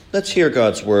Let's hear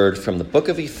God's word from the book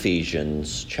of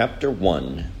Ephesians, chapter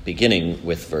 1, beginning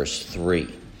with verse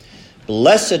 3.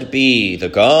 Blessed be the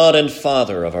God and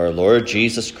Father of our Lord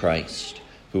Jesus Christ,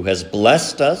 who has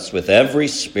blessed us with every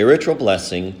spiritual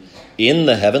blessing in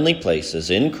the heavenly places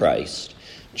in Christ,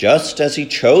 just as he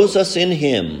chose us in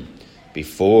him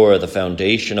before the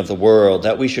foundation of the world,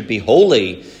 that we should be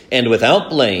holy and without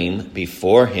blame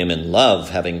before him in love,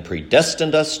 having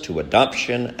predestined us to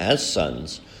adoption as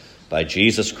sons by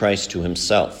Jesus Christ to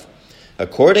himself,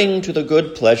 according to the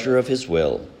good pleasure of his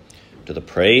will, to the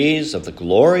praise of the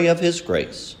glory of his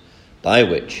grace, by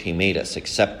which he made us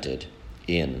accepted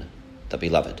in the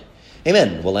beloved.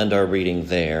 Amen. We'll end our reading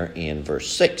there in verse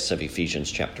 6 of Ephesians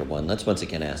chapter 1. Let's once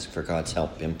again ask for God's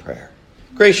help in prayer.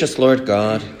 Gracious Lord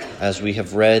God, as we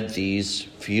have read these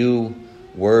few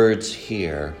words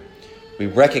here, we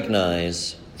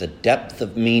recognize the depth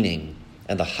of meaning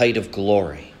and the height of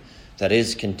glory that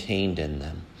is contained in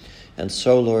them. And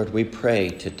so, Lord, we pray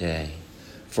today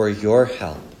for your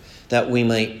help, that we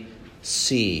might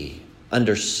see,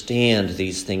 understand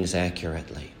these things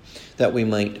accurately, that we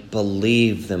might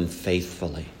believe them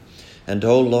faithfully. And,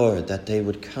 oh Lord, that they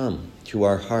would come to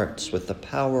our hearts with the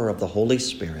power of the Holy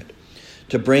Spirit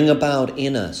to bring about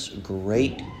in us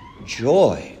great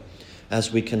joy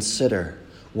as we consider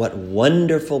what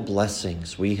wonderful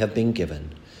blessings we have been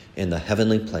given in the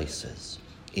heavenly places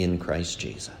in Christ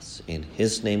Jesus. In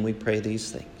his name we pray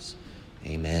these things.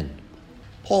 Amen.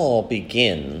 Paul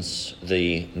begins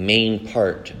the main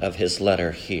part of his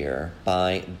letter here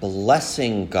by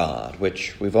blessing God,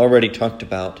 which we've already talked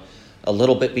about a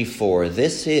little bit before.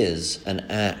 This is an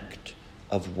act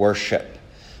of worship.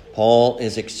 Paul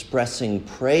is expressing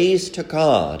praise to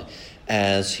God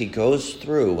as he goes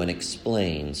through and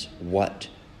explains what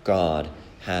God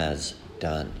has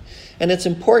done. And it's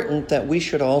important that we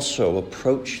should also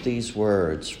approach these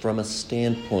words from a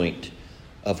standpoint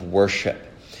of worship.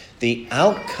 The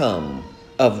outcome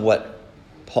of what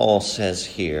Paul says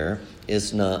here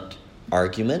is not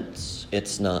arguments,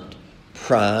 it's not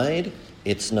pride,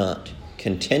 it's not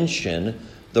contention.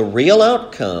 The real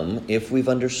outcome, if we've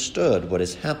understood what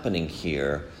is happening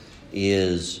here,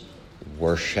 is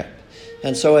worship.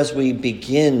 And so as we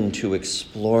begin to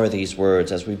explore these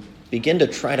words, as we begin to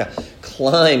try to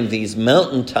climb these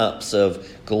mountaintops of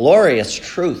glorious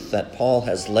truth that Paul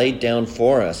has laid down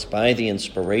for us by the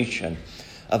inspiration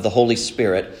of the Holy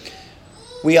Spirit,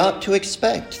 we ought to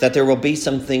expect that there will be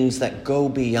some things that go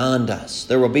beyond us.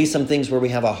 There will be some things where we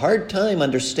have a hard time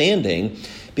understanding,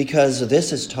 because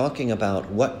this is talking about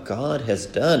what God has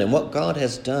done and what God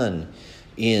has done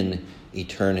in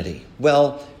eternity.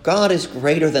 Well, God is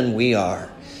greater than we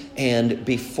are, and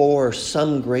before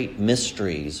some great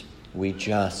mysteries, we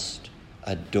just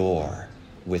adore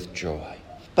with joy.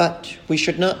 But we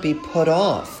should not be put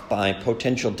off by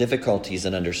potential difficulties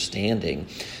in understanding.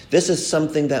 This is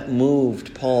something that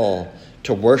moved Paul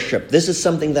to worship. This is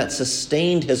something that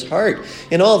sustained his heart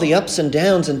in all the ups and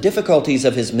downs and difficulties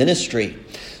of his ministry.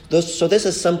 So this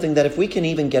is something that if we can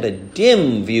even get a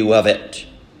dim view of it,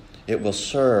 it will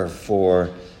serve for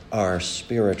our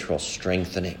spiritual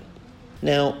strengthening.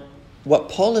 Now, what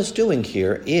Paul is doing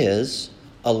here is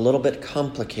a little bit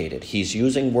complicated. He's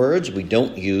using words we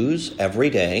don't use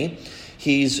every day.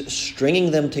 He's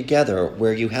stringing them together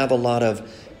where you have a lot of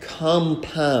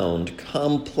compound,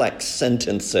 complex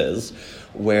sentences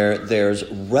where there's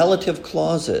relative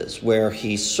clauses, where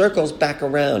he circles back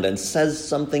around and says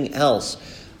something else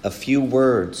a few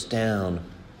words down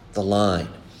the line.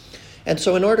 And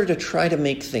so in order to try to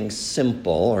make things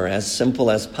simple, or as simple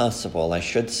as possible, I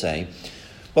should say,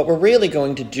 what we're really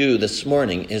going to do this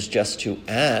morning is just to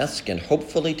ask and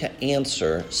hopefully to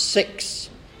answer 6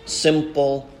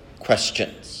 simple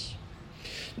questions.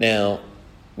 Now,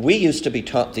 we used to be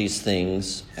taught these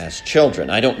things as children.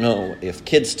 I don't know if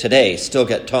kids today still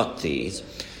get taught these,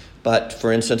 but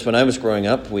for instance, when I was growing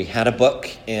up, we had a book,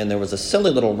 and there was a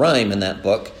silly little rhyme in that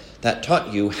book that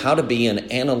taught you how to be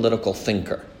an analytical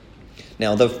thinker.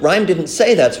 Now, the rhyme didn't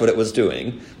say that's what it was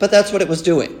doing, but that's what it was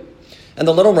doing. And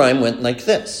the little rhyme went like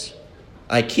this: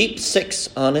 I keep 6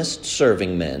 honest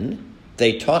serving men.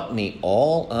 They taught me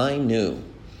all I knew.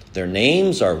 Their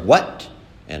names are what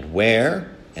and where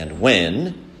and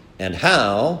when and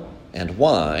how and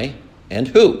why and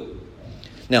who.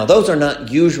 Now, those are not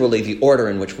usually the order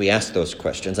in which we ask those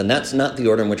questions, and that's not the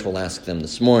order in which we'll ask them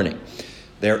this morning.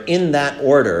 They're in that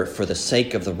order for the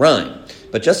sake of the rhyme.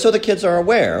 But just so the kids are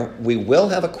aware, we will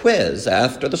have a quiz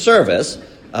after the service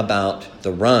about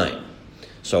the rhyme.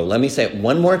 So let me say it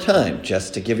one more time,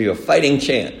 just to give you a fighting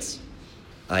chance.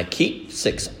 I keep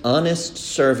 6 honest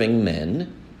serving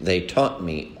men. They taught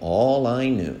me all I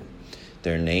knew.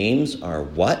 Their names are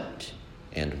what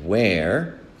and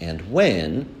where and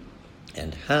when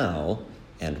and how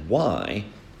and why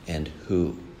and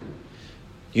who.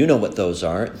 You know what those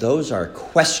are. Those are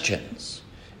questions.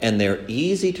 And they're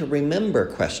easy to remember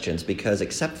questions because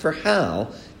except for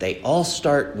how, they all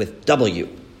start with W.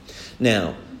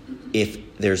 Now,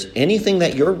 if there's anything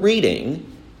that you're reading,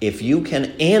 if you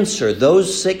can answer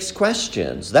those 6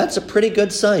 questions, that's a pretty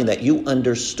good sign that you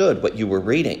understood what you were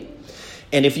reading.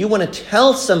 And if you want to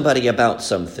tell somebody about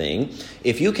something,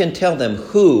 if you can tell them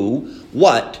who,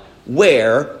 what,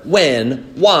 where,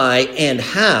 when, why, and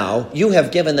how, you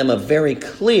have given them a very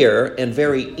clear and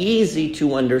very easy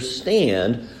to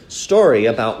understand story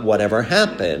about whatever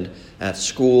happened at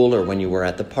school or when you were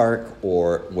at the park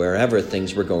or wherever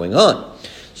things were going on.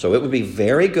 So it would be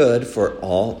very good for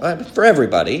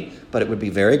everybody, but it would be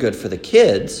very good for the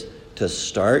kids to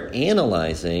start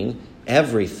analyzing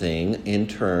everything in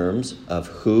terms of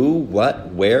who, what,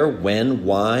 where, when,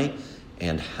 why,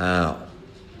 and how.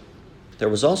 There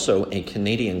was also a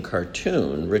Canadian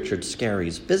cartoon, Richard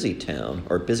Scarry's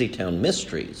Busytown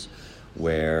Mysteries,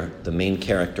 where the main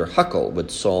character, Huckle, would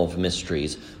solve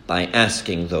mysteries by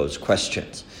asking those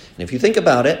questions. And if you think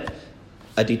about it,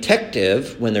 a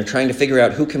detective, when they're trying to figure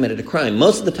out who committed a crime,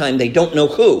 most of the time they don't know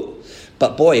who.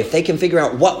 But boy, if they can figure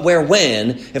out what, where,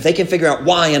 when, if they can figure out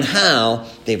why and how,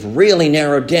 they've really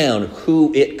narrowed down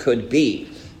who it could be.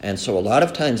 And so a lot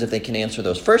of times if they can answer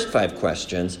those first 5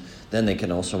 questions, then they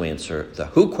can also answer the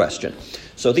who question.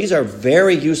 So these are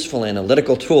very useful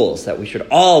analytical tools that we should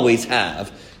always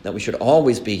have, that we should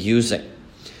always be using.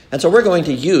 And so we're going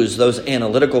to use those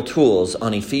analytical tools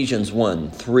on Ephesians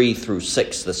 1, 3 through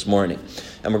 6 this morning.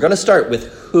 And we're going to start with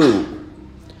who.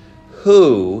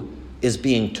 Who is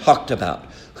being talked about?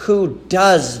 Who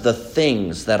does the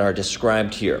things that are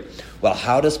described here? Well,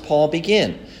 how does Paul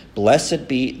begin? Blessed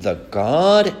be the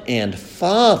God and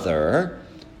Father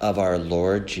of our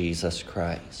Lord Jesus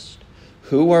Christ.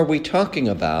 Who are we talking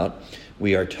about?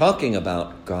 We are talking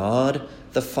about God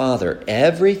the Father.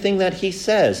 Everything that he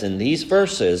says in these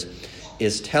verses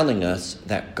is telling us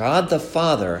that God the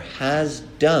Father has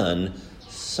done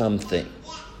something.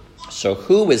 So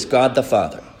who is God the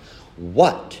Father?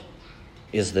 What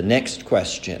is the next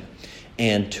question?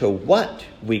 And to what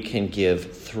we can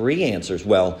give 3 answers.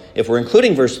 Well, if we're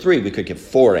including verse 3, we could give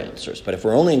 4 answers. But if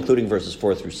we're only including verses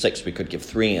 4 through 6, we could give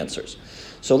 3 answers.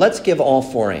 So let's give all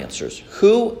 4 answers.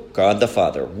 Who? God the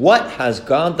Father. What has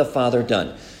God the Father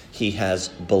done? He has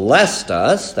blessed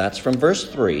us. That's from verse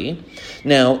 3.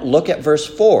 Now, look at verse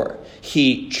 4.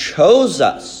 He chose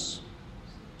us.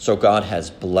 So God has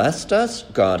blessed us.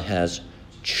 God has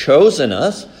chosen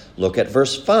us. Look at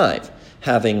verse 5.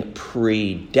 Having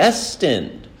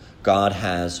predestined. God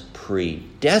has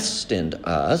predestined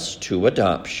us to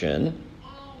adoption.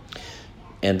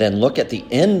 And then look at the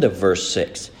end of verse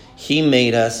 6. He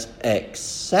made us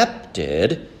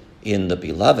accepted in the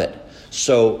beloved.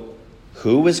 So,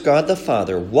 who is God the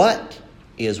Father? What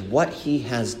is what he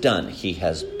has done? He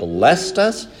has blessed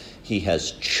us. He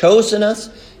has chosen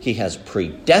us. He has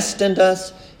predestined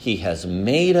us. He has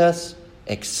made us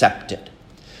accepted.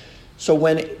 So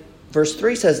when verse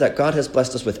 3 says that God has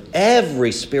blessed us with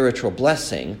every spiritual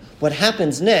blessing, what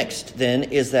happens next then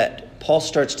is that Paul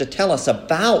starts to tell us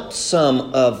about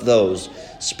some of those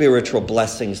spiritual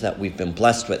blessings that we've been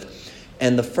blessed with.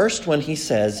 And the first one he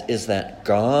says is that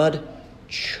God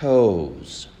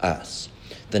chose us.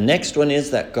 The next one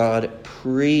is that God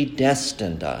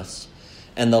predestined us.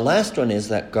 And the last one is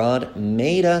that God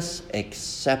made us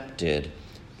accepted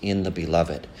in the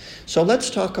beloved. So let's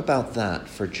talk about that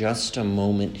for just a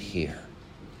moment here.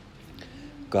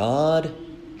 God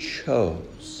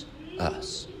chose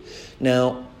us.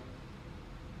 Now,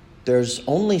 there's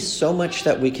only so much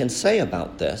that we can say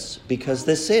about this because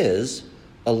this is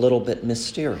a little bit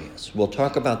mysterious. We'll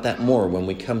talk about that more when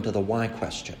we come to the why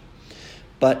question.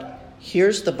 But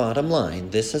here's the bottom line.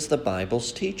 This is the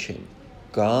Bible's teaching.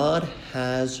 God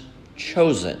has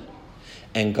chosen.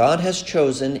 And God has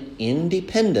chosen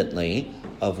independently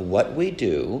of what we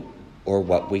do or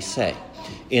what we say.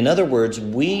 In other words,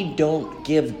 we don't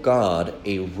give God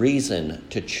a reason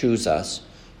to choose us.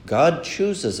 God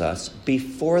chooses us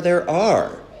before there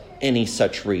are any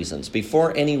such reasons,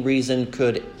 before any reason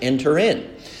could enter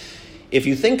in. If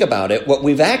you think about it, what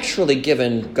we've actually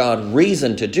given God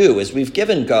reason to do is we've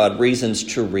given God reasons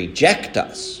to reject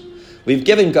us. We've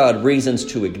given God reasons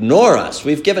to ignore us.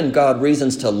 We've given God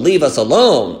reasons to leave us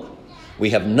alone. We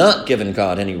have not given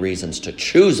God any reasons to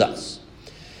choose us.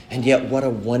 And yet, what a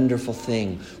wonderful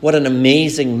thing. What an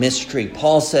amazing mystery.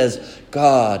 Paul says,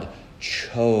 God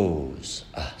chose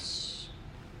us.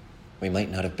 We might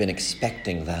not have been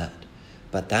expecting that,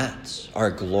 But that's our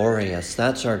glorious,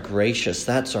 that's our gracious,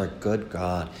 that's our good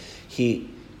God. He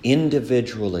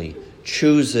individually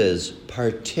chooses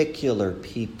particular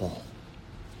people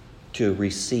to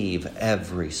receive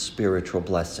every spiritual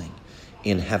blessing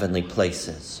in heavenly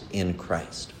places in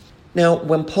Christ. Now,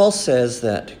 when Paul says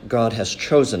that God has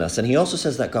chosen us, and he also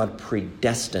says that God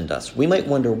predestined us, we might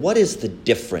wonder, what is the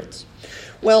difference?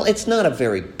 Well, it's not a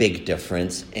very big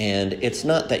difference, and it's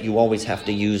not that you always have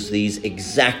to use these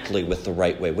exactly with the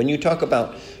right way. When you talk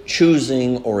about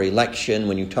choosing or election,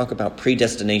 when you talk about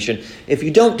predestination, if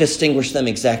you don't distinguish them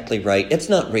exactly right, it's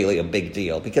not really a big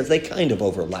deal because they kind of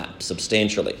overlap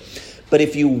substantially. But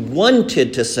if you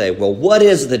wanted to say, well, what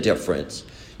is the difference?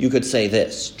 You could say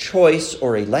this: choice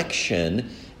or election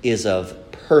is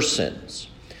of persons.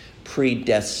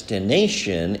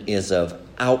 Predestination is of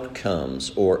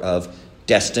outcomes or of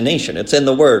destination. It's in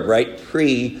the word, right?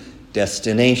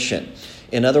 Predestination.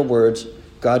 In other words,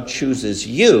 God chooses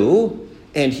you,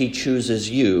 and he chooses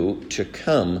you to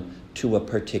come to a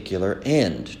particular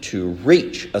end, to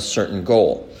reach a certain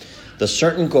goal. The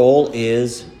certain goal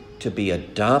is to be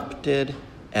adopted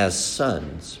as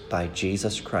sons by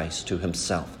Jesus Christ to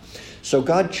himself. So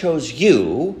God chose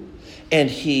you, and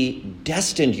he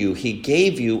destined you. He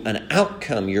gave you an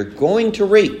outcome you're going to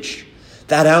reach.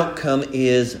 That outcome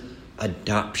is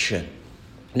adoption.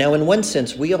 Now, in one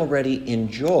sense, we already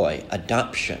enjoy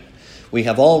adoption. We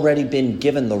have already been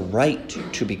given the right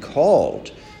to be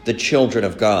called the children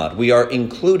of God. We are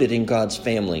included in God's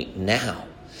family now.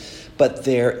 But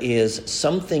there is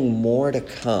something more to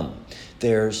come.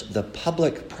 There's the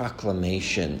public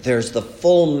proclamation. There's the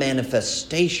full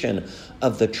manifestation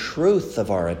of the truth of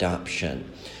our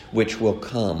adoption, which will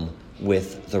come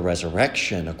with the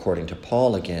resurrection, according to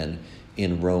Paul again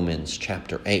in Romans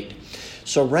chapter 8.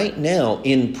 So right now,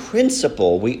 in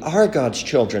principle, we are God's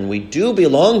children. We do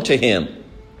belong to him.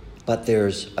 But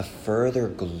there's a further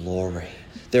glory.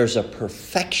 There's a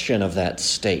perfection of that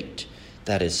state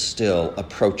that is still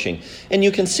approaching. And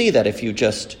you can see that if you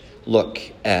just look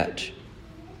at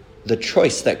the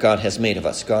choice that God has made of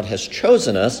us. God has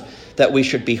chosen us that we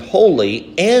should be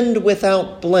holy and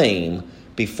without blame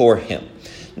before him.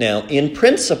 Now, in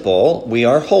principle, we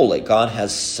are holy. God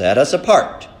has set us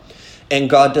apart. And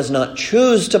God does not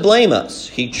choose to blame us.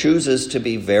 He chooses to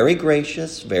be very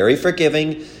gracious, very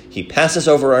forgiving. He passes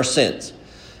over our sins.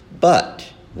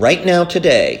 But right now,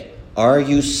 today, are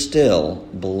you still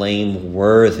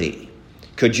blameworthy?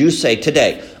 Could you say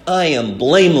today, I am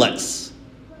blameless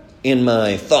in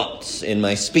my thoughts, in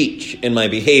my speech, in my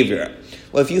behavior?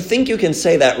 Well, if you think you can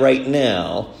say that right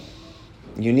now,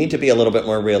 you need to be a little bit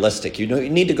more realistic. You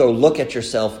need to go look at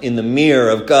yourself in the mirror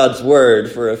of God's word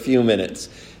for a few minutes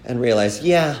and realize,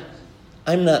 yeah,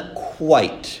 I'm not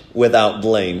quite without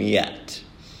blame yet.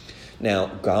 Now,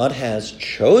 God has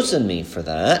chosen me for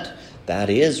that. That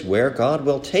is where God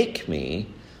will take me,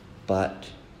 but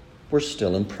we're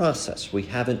still in process. We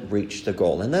haven't reached the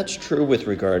goal. And that's true with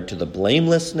regard to the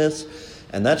blamelessness,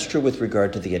 and that's true with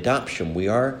regard to the adoption. We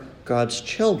are God's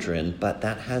children, but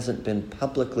that hasn't been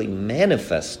publicly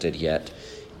manifested yet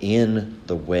in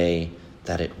the way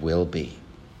that it will be.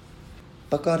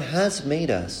 But God has made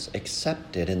us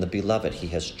accepted in the beloved. He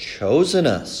has chosen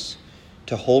us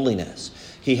to holiness.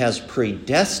 He has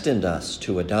predestined us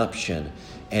to adoption,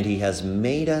 and he has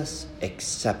made us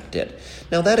accepted.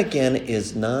 Now that again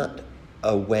is not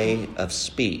a way of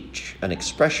speech, an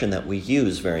expression that we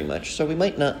use very much, so we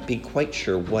might not be quite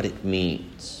sure what it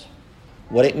means.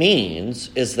 What it means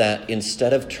is that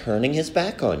instead of turning his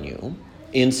back on you,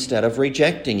 instead of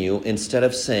rejecting you, instead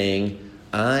of saying,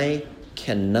 I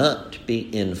cannot be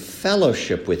in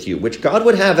fellowship with you, which God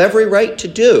would have every right to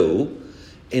do,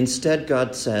 instead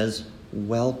God says,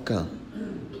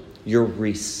 welcome. You're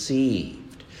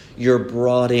received. You're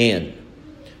brought in.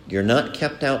 You're not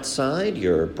kept outside.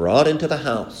 You're brought into the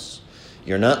house.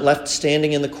 You're not left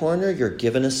standing in the corner. You're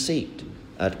given a seat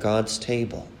at God's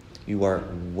table. You are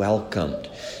welcomed.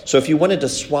 So if you wanted to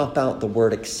swap out the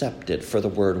word accepted for the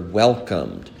word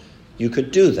welcomed, you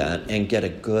could do that and get a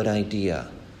good idea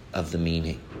of the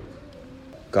meaning.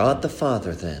 God the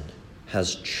Father, then,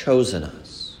 has chosen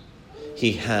us.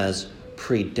 He has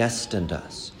predestined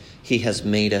us. He has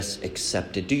made us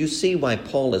accepted. Do you see why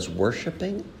Paul is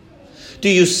worshiping? Do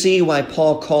you see why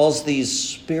Paul calls these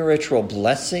spiritual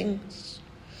blessings?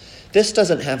 This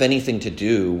doesn't have anything to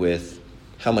do with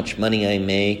how much money I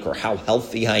make or how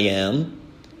healthy I am.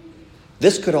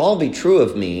 This could all be true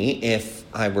of me if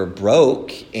I were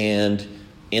broke and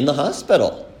in the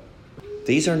hospital.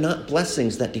 These are not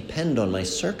blessings that depend on my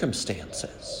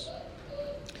circumstances.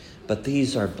 But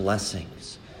these are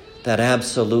blessings that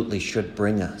absolutely should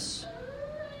bring us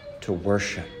to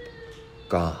worship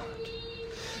God.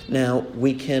 Now,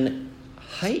 we can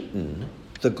heighten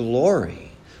the glory.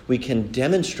 We can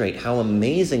demonstrate how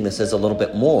amazing this is a little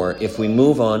bit more if we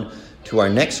move on to our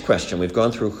next question. We've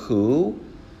gone through who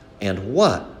and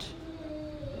what.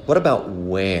 What about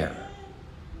where?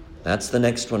 That's the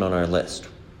next one on our list.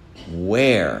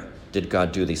 Where did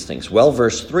God do these things? Well,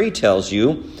 verse 3 tells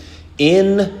you,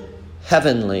 in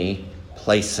heavenly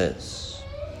places.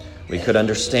 We could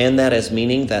understand that as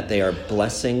meaning that they are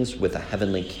blessings with a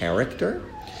heavenly character.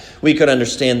 We could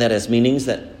understand that as meaning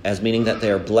that they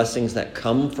are blessings that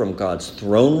come from God's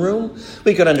throne room.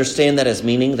 We could understand that as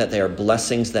meaning that they are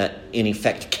blessings that, in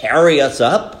effect, carry us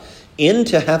up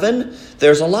into heaven.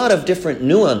 There's a lot of different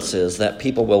nuances that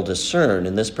people will discern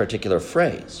in this particular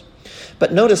phrase.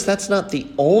 But notice that's not the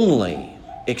only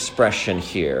expression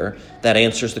here that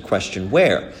answers the question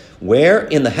where. Where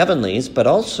in the heavenlies, but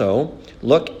also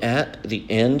look at the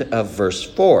end of verse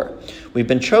 4. We've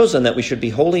been chosen that we should be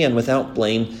holy and without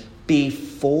blame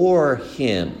before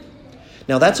him.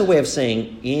 Now that's a way of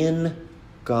saying in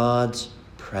God's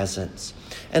presence.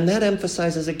 And that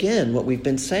emphasizes again what we've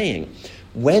been saying.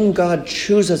 When God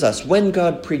chooses us, when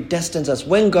God predestines us,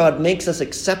 when God makes us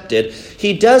accepted,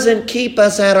 he doesn't keep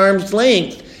us at arm's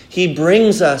length. He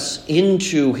brings us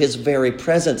into his very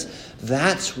presence.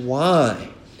 That's why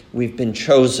we've been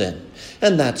chosen.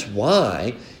 And that's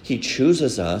why he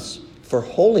chooses us for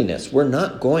holiness. We're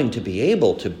not going to be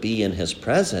able to be in his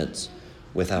presence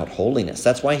without holiness.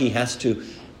 That's why he has to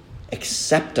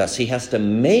accept us. He has to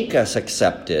make us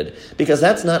accepted, because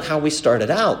that's not how we started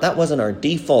out. That wasn't our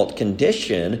default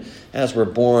condition as we're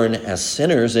born as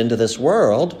sinners into this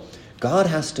world. God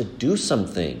has to do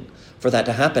something for that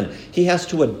to happen. He has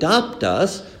to adopt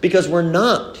us because we're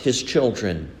not his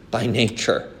children by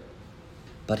nature.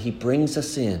 But he brings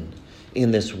us in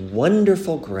this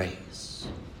wonderful grace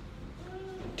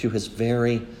to his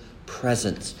very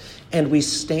presence. And we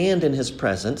stand in his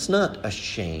presence, not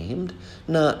ashamed,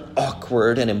 not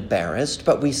awkward and embarrassed,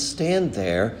 but we stand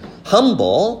there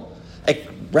humble,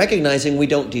 recognizing we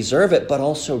don't deserve it, but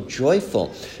also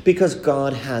joyful, because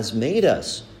God has made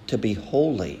us to be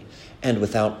holy and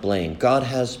without blame. God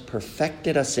has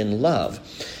perfected us in love.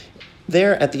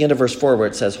 There at the end of verse 4 where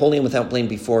it says, holy and without blame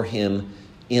before him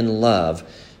in love,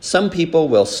 some people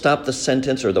will stop the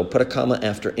sentence or they'll put a comma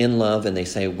after in love and they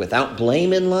say without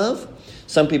blame in love.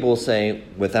 Some people will say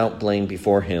without blame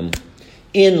before him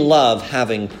in love,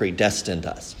 having predestined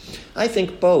us. I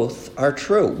think both are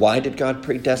true. Why did God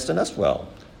predestine us? Well,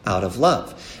 out of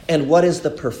love. And what is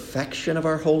the perfection of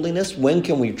our holiness? When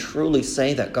can we truly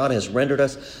say that God has rendered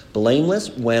us blameless?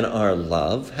 When our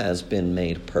love has been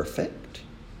made perfect?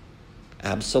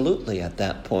 Absolutely at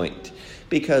that point.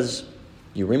 Because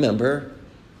you remember,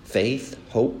 faith,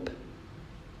 hope,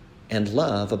 and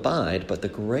love abide, but the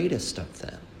greatest of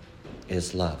them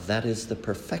is love. That is the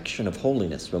perfection of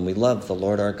holiness, when we love the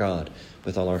Lord our God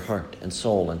with all our heart and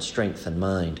soul and strength and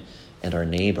mind, and our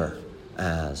neighbor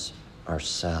as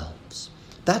ourselves.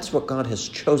 That's what God has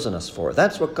chosen us for.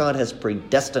 That's what God has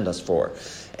predestined us for.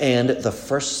 And the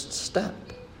first step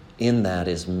in that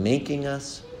is making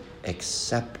us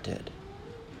accepted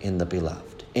in the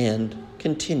beloved and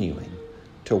continuing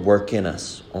to work in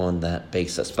us on that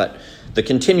basis. But the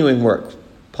continuing work,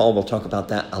 Paul will talk about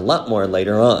that a lot more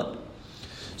later on.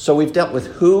 So we've dealt with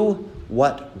who,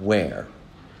 what, where.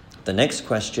 The next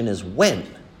question is when.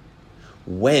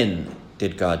 When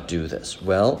did God do this?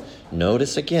 Well,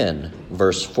 notice again,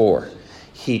 verse 4.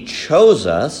 He chose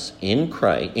us in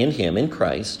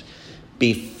Christ,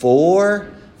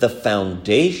 before the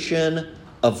foundation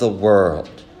of the world.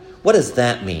 What does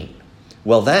that mean?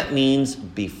 Well, that means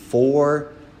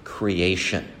before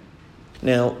creation.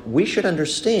 Now, we should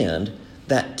understand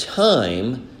that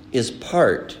time is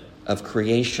part of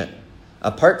creation.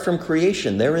 Apart from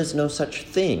creation, there is no such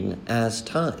thing as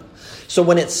time. So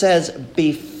when it says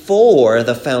before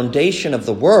the foundation of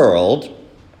the world,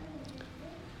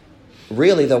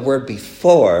 really the word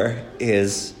before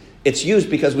it's used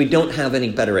because we don't have any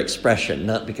better expression,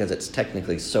 not because it's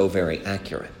technically so very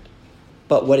accurate.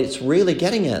 But what it's really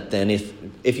getting at then,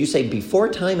 if you say before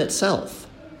time itself,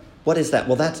 what is that?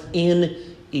 Well, that's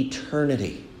in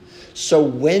eternity. So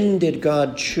when did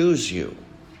God choose you?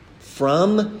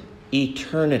 From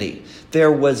eternity.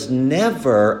 There was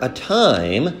never a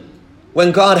time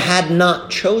when God had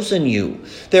not chosen you.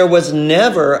 There was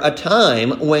never a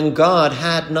time when God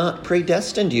had not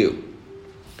predestined you.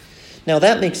 Now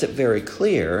that makes it very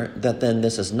clear that then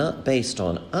this is not based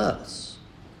on us.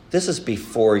 This is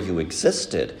before you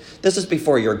existed. This is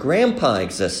before your grandpa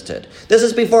existed. This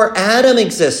is before Adam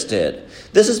existed.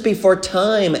 This is before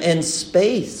time and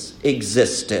space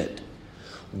existed.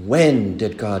 When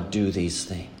did God do these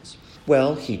things?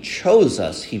 Well, he chose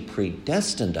us, he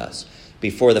predestined us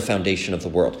before the foundation of the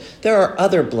world. There are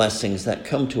other blessings that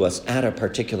come to us at a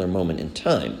particular moment in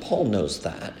time. Paul knows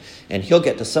that, and he'll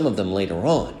get to some of them later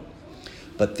on.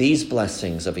 But these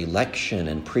blessings of election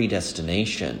and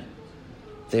predestination,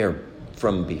 they're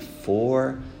from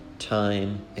before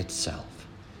time itself.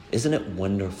 Isn't it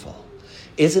wonderful?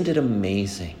 Isn't it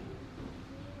amazing?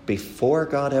 Before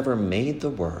God ever made the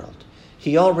world,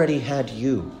 he already had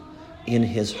you in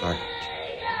his heart.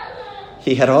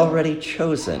 He had already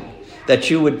chosen that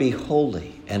you would be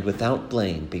holy and without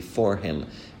blame before him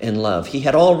in love. He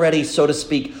had already, so to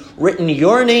speak, written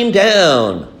your name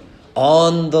down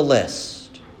on the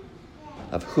list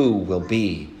of who will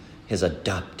be his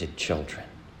adopted children.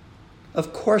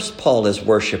 Of course, Paul is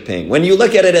worshiping. When you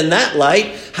look at it in that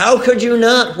light, how could you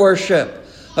not worship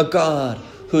a God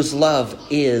whose love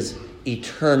is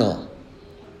eternal,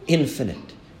 infinite,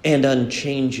 and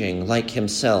unchanging like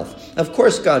himself? Of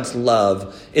course, God's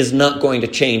love is not going to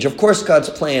change. Of course, God's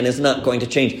plan is not going to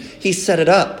change. He set it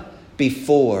up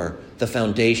before the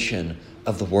foundation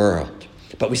of the world.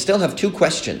 But we still have two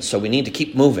questions, so we need to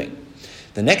keep moving.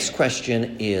 The next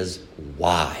question is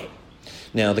why?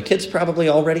 Now, the kids probably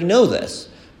already know this,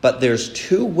 but there's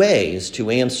two ways to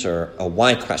answer a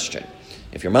why question.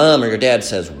 If your mom or your dad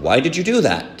says, "Why did you do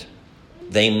that?"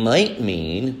 they might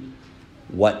mean,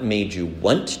 what made you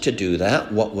want to do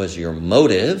that? What was your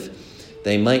motive?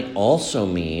 They might also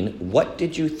mean, what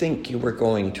did you think you were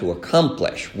going to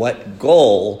accomplish? What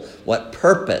goal, what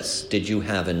purpose did you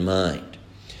have in mind?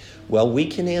 Well, we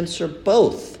can answer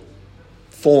both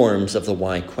forms of the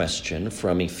why question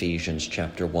from Ephesians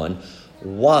chapter 1.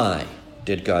 Why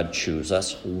did God choose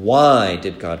us? Why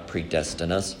did God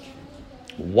predestine us?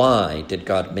 Why did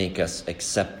God make us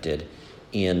accepted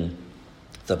in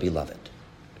the beloved?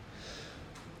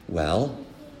 Well,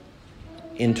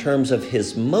 in terms of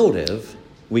his motive,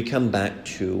 we come back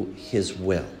to his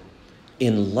will.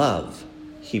 In love,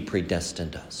 he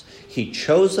predestined us. He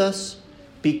chose us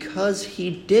because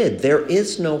he did. There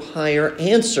is no higher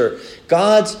answer.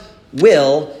 God's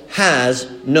will has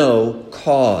no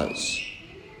cause.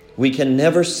 We can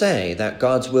never say that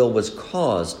God's will was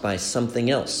caused by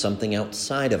something else, something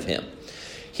outside of him.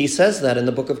 He says that in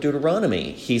the book of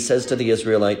Deuteronomy. He says to the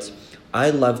Israelites, "I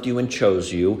loved you and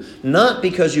chose you, not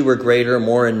because you were greater or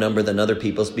more in number than other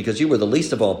peoples, because you were the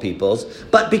least of all peoples,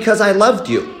 but because I loved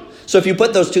you." So if you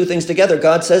put those two things together,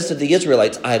 God says to the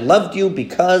Israelites, "I loved you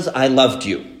because I loved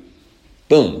you."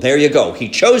 Boom, there you go. He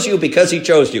chose you because he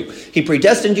chose you. He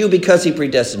predestined you because he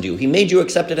predestined you. He made you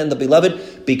accepted in the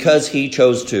beloved because he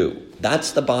chose to.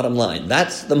 That's the bottom line.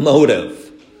 That's the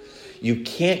motive. You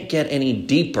can't get any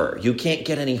deeper. You can't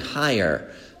get any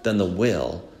higher than the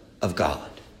will of God.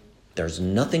 There's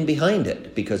nothing behind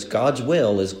it because God's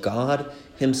will is God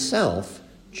himself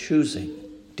choosing,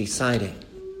 deciding,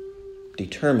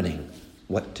 determining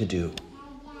what to do.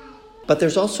 But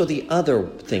there's also the other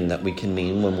thing that we can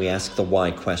mean when we ask the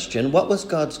why question. What was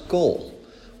God's goal?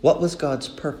 What was God's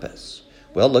purpose?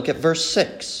 Well, look at verse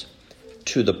 6.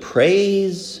 To the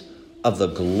praise of the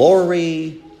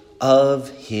glory of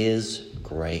his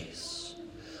grace.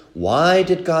 Why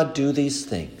did God do these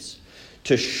things?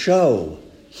 To show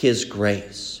his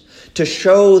grace. To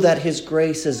show that his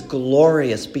grace is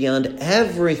glorious beyond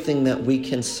everything that we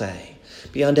can say,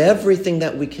 beyond everything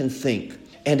that we can think.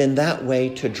 And in that way,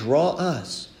 to draw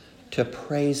us to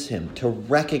praise him, to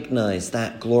recognize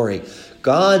that glory.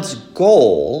 God's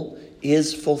goal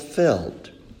is fulfilled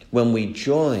when we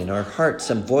join our hearts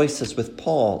and voices with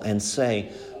Paul and say,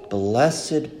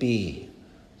 "Blessed be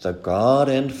the God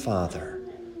and Father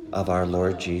of our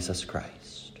Lord Jesus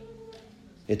Christ."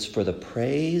 It's for the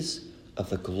praise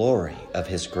of the glory of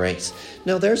his grace.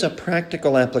 Now, there's a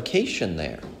practical application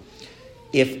there.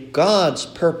 If God's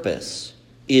purpose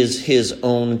is his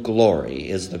own glory,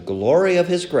 is the glory of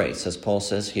his grace, as Paul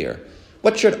says here,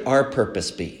 what should our purpose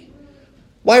be?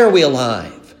 Why are we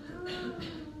alive?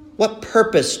 What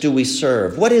purpose do we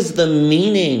serve? What is the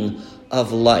meaning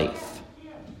of life?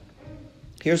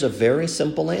 Here's a very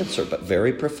simple answer, but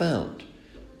very profound.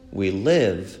 We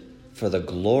live for the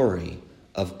glory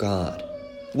of God.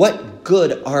 What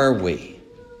good are we?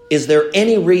 Is there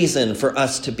any reason for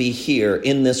us to be here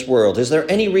in this world? Is there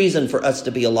any reason for us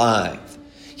to be alive?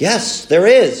 Yes, there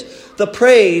is. The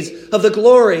praise of the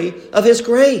glory of his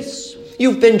grace.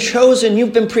 You've been chosen.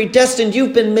 You've been predestined.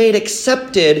 You've been made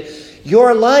accepted.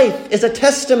 Your life is a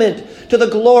testament to the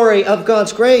glory of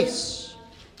God's grace.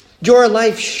 Your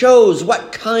life shows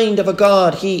what kind of a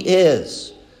God he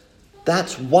is.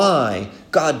 That's why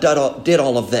God did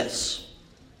all of this.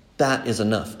 That is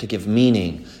enough to give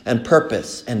meaning and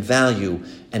purpose and value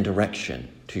and direction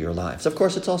to your lives. Of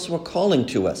course, it's also a calling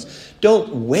to us.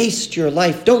 Don't waste your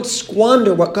life. Don't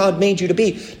squander what God made you to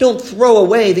be. Don't throw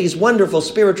away these wonderful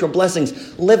spiritual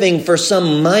blessings, living for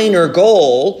some minor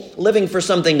goal, living for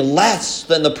something less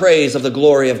than the praise of the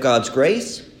glory of God's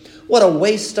grace. What a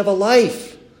waste of a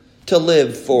life to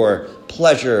live for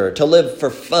pleasure, to live for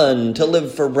fun, to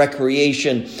live for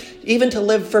recreation, even to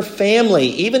live for family,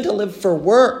 even to live for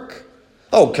work.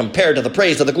 Oh, compared to the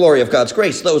praise of the glory of God's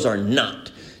grace, those are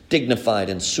not dignified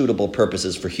and suitable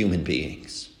purposes for human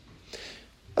beings.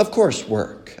 Of course,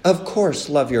 work. Of course,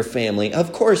 love your family.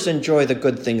 Of course, enjoy the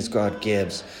good things God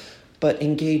gives. But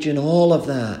engage in all of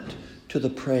that to the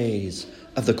praise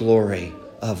of the glory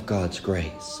of God's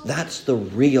grace. That's the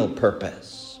real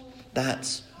purpose.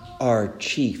 That's our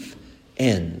chief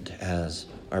end, as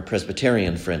our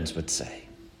Presbyterian friends would say.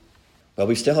 Well,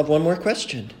 we still have one more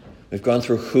question. We've gone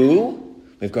through who,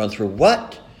 we've gone through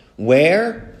what,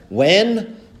 where,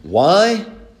 when, why.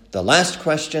 The last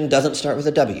question doesn't start with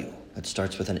a W. It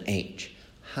starts with an H.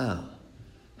 How?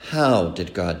 How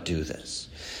did God do this?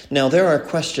 Now, there are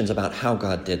questions about how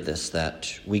God did this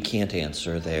that we can't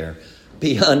answer. They're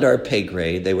beyond our pay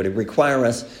grade. They would require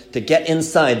us to get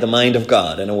inside the mind of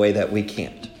God in a way that we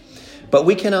can't. But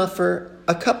we can offer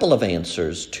a couple of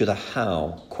answers to the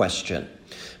how question.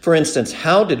 For instance,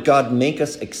 how did God make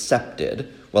us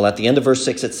accepted? Well, at the end of verse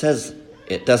 6, it says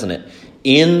it, doesn't it?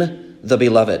 In the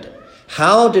beloved.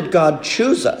 How did God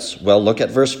choose us? Well, look at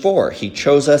verse 4. He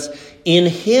chose us in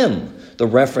him. The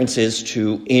reference is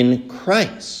to in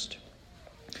Christ.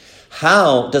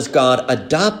 How does God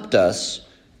adopt us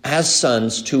as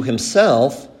sons to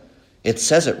himself? It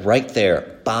says it right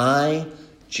there. By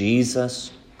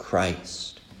Jesus Christ.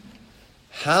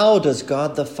 How does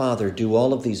God the Father do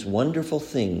all of these wonderful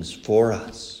things for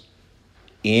us?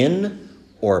 In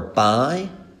or by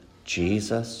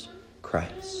Jesus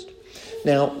Christ.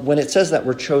 Now, when it says that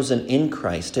we're chosen in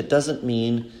Christ, it doesn't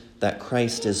mean that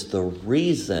Christ is the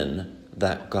reason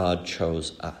that God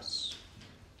chose us.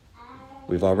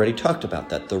 We've already talked about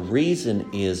that. The reason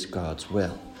is God's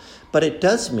will. But it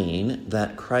does mean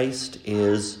that Christ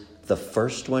is the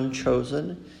first one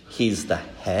chosen. He's the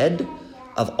head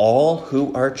of all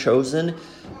who are chosen.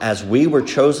 As we were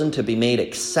chosen to be made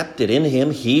accepted in him,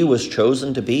 he was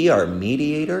chosen to be our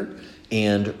mediator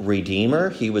and redeemer.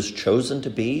 He was chosen to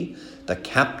be the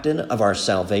captain of our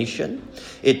salvation.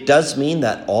 It does mean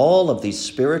that all of these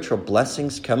spiritual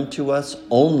blessings come to us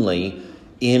only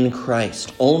in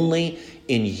Christ, only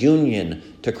in union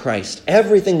to Christ.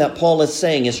 Everything that Paul is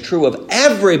saying is true of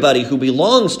everybody who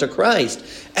belongs to Christ,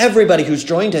 everybody who's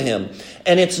joined to him.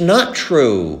 And it's not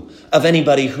true of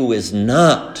anybody who is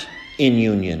not in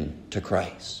union to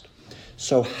Christ.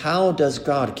 So how does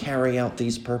God carry out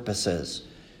these purposes?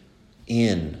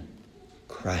 In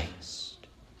Christ.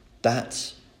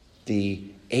 That's the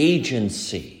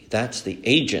agency. That's the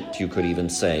agent, you could even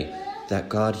say, that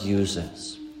God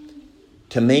uses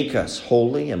to make us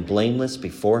holy and blameless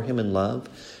before him in love,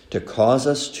 to cause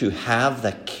us to have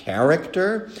the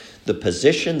character, the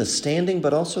position, the standing,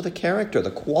 but also the character, the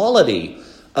quality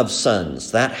of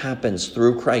sons. That happens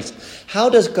through Christ. How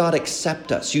does God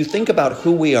accept us? You think about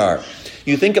who we are.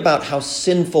 You think about how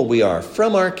sinful we are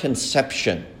from our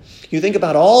conception. You think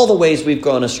about all the ways we've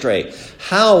gone astray.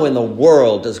 How in the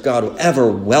world does God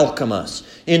ever welcome us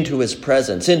into his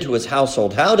presence, into his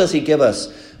household? How does he give us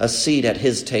a seat at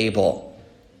his table?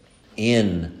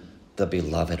 In the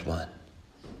beloved one.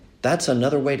 That's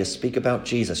another way to speak about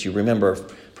Jesus. You remember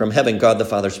from heaven, God the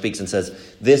Father speaks and says,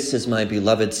 "This is my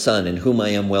beloved Son in whom I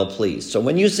am well pleased." So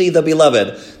when you see the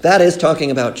beloved, that is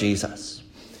talking about Jesus.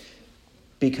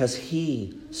 Because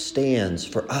he stands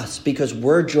for us, because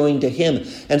we're joined to him.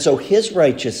 And so his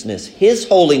righteousness, his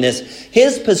holiness,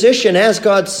 his position as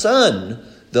God's Son,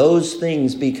 those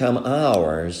things become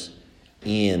ours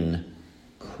in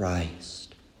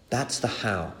Christ. That's the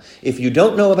how. If you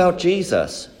don't know about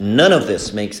Jesus, none of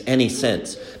this makes any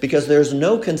sense, because there's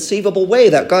no conceivable way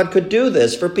that God could do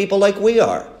this for people like we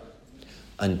are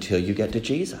until you get to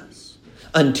Jesus,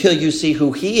 until you see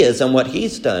who he is and what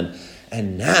he's done.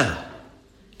 And now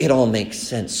it all makes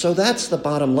sense. So that's the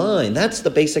bottom line. That's the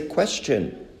basic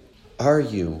question. Are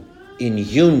you in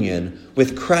union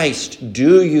with Christ?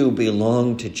 Do you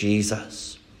belong to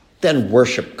Jesus? Then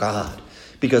worship God,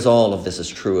 because all of this is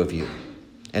true of you.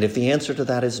 And if the answer to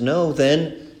that is no,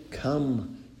 then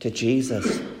come to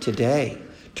Jesus today.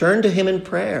 Turn to him in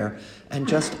prayer and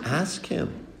just ask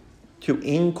him to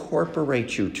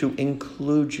incorporate you, to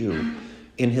include you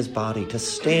in his body, to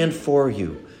stand for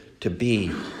you, to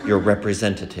be your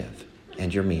representative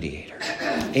and your mediator.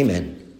 Amen.